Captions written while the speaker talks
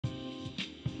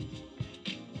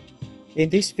In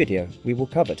this video, we will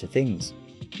cover two things.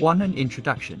 1. An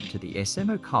introduction to the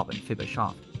SMO carbon fiber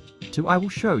shaft. 2. I will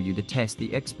show you the test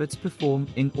the experts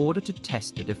performed in order to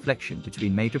test the deflection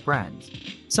between major brands.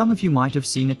 Some of you might have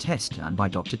seen a test done by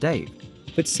Dr. Dave,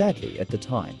 But sadly, at the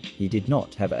time, he did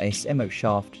not have a SMO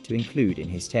shaft to include in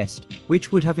his test.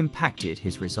 which would have impacted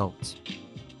his results.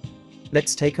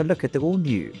 Let's take a look at the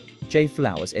all-new J.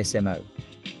 Flowers SMO,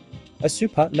 a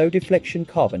super low deflection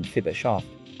carbon fiber shaft.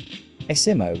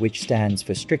 SMO, which stands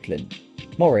for Strickland,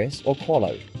 Morris or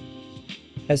Qualo,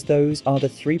 as those are the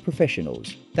three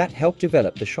professionals that helped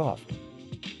develop the shaft.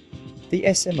 The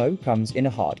SMO comes in a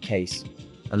hard case.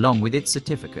 Along with its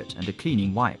certificate and a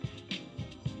cleaning wipe.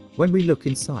 When we look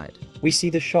inside, we see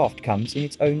the shaft comes in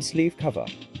its own sleeve cover.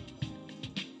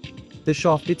 The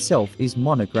shaft itself is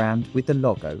monogrammed with the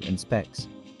logo and specs.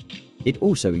 It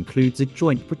also includes a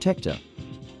joint protector.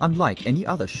 Unlike any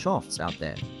other shafts out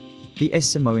there, the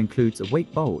SMO includes a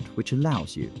weight bolt which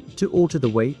allows you to alter the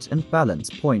weight and balance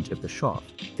point of the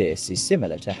shaft. This is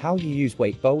similar to how you use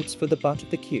weight bolts for the butt of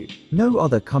the cue. No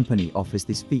other company offers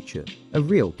this feature, a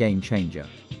real game changer.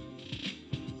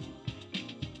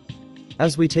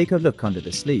 As we take a look under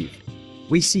the sleeve,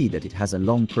 we see that it has a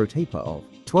long pro taper of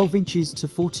 12 inches to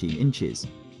 14 inches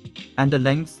and a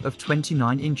length of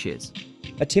 29 inches.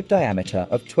 a tip diameter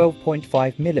of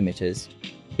 12.5 millimeters.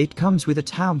 It comes with a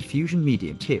Town Fusion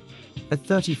medium tip, a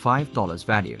 $35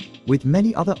 value, with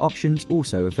many other options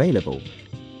also available.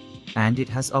 And it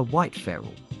has a white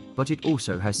ferrule, but it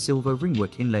also has silver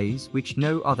ringwork inlays which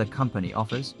no other company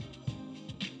offers.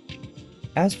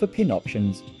 As for pin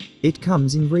options, It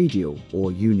comes in radial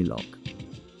or unilock.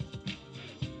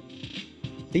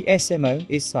 the SMO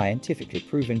is scientifically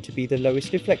proven to be the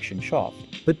lowest deflection shaft.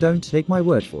 But don't take my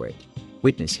word for it.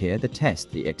 Witness here the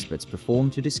test the experts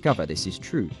performed to discover this is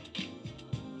true.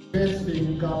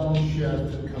 Testing carbon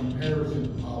shaft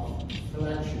comparison of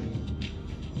deflection.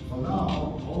 For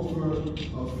now, over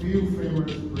a few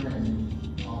famous brands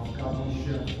of carbon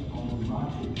shaft on the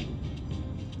market.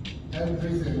 At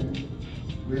present,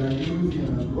 we are using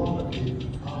a rotative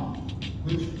arm,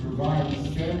 which provides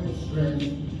same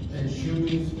strength and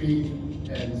shooting speed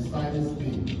and side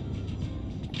speed.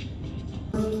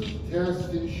 First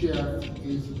tested shaft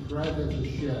is predator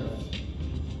shaft.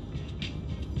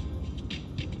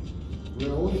 We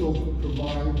also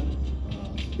provide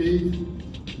a speed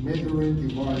measuring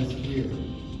device here,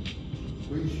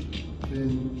 which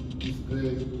can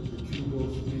display the turbo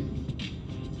speed.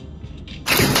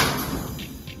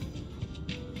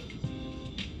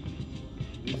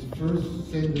 This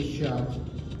first center shaft,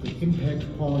 the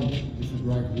impact point is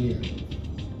right here.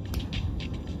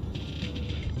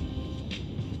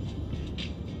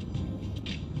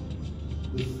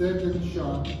 The second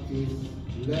shot is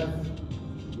left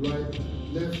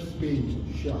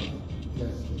spin shot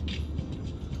testing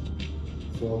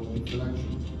for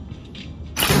deflection.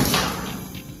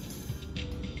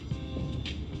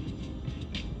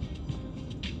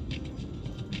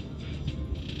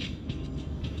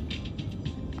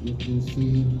 You can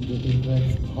see the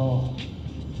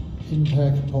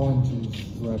impact point is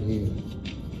right here.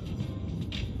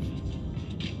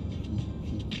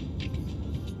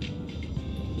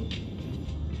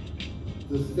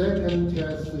 The second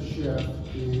test shaft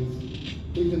is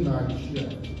ignite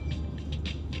shaft.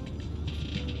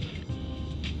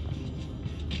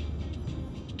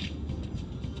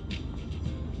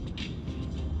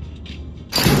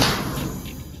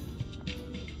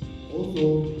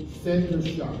 Also center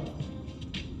shot.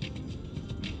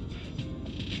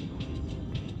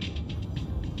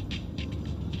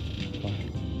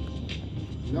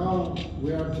 Now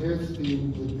we are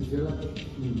testing the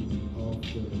deflection of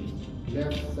the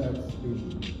left side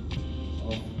spin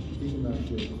of ignite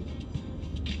shaft.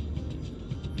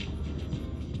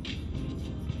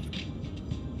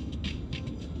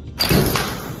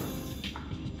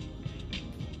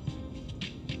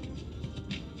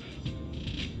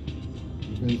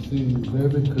 You can see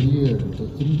very clear the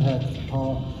impact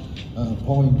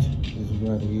point is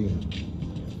right here.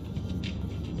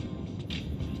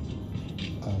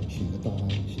 写得到，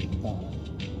写得到。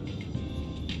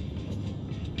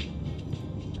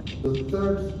The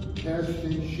third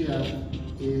testing shaft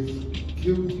is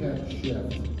Q-tap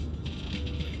shaft.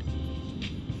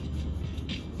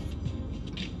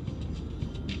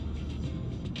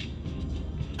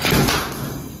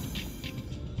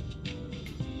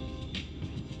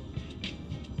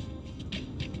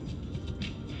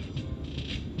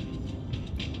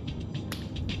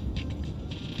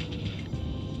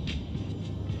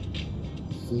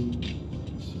 See?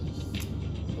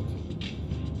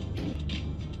 Okay.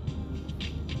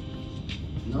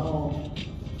 Now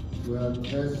we are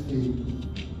testing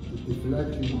the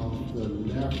deflection of the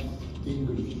left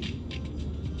English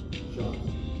shot.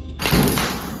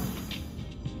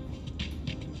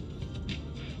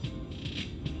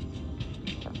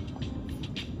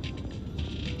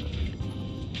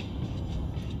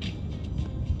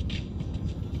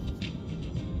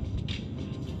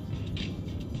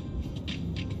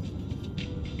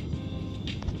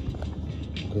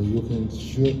 Okay, you can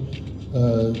show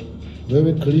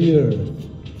very clear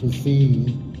to see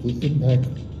the impact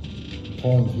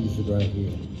point is right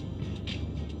here.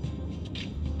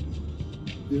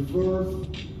 The first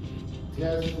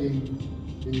testing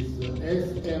is the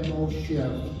SMO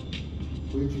shaft,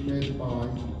 which made by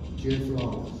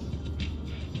Deflection.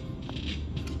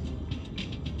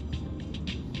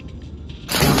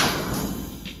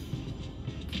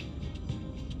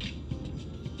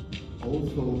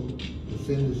 Also, the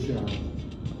center shaft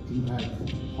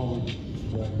impact point is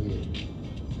right here.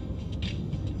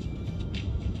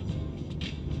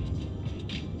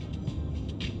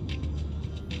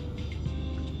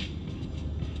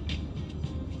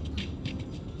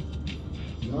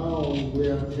 Now we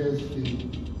are testing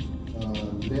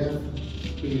left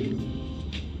spin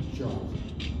shot.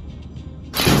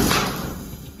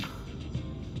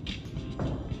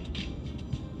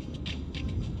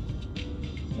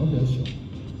 Okay, sure.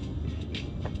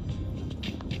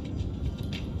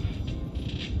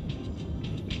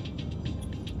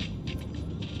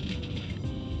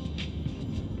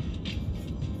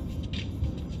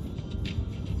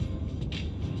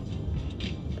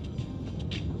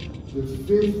 The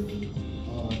fifth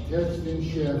testing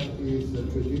shaft is a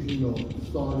traditional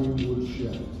solid wood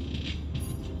shaft.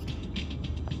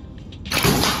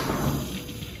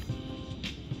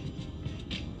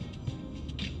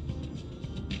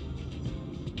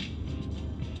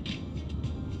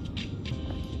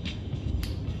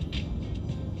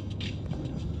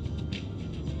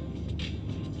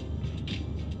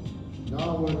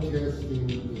 Now we're testing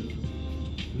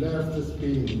the left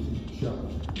spin shot.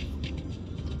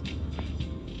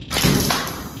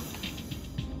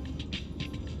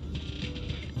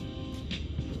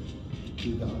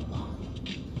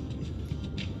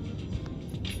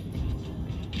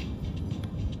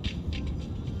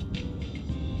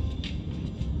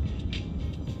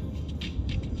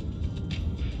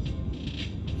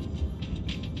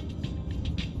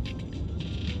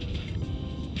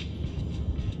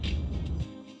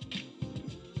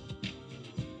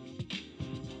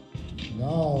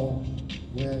 Now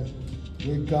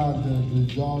we got the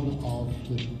result of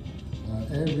the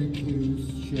every Q's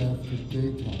shaft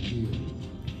data here.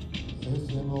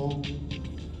 SMO,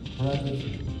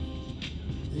 Predator,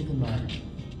 Ignite,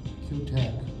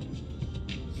 Q-Tech,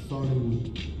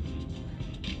 Solid.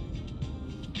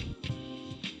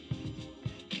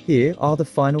 Here are the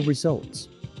final results.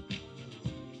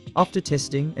 After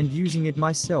testing and using it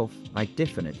myself, I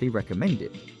definitely recommend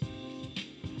it.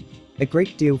 A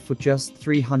great deal for just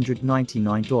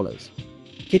 $399.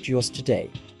 Get yours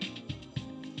today.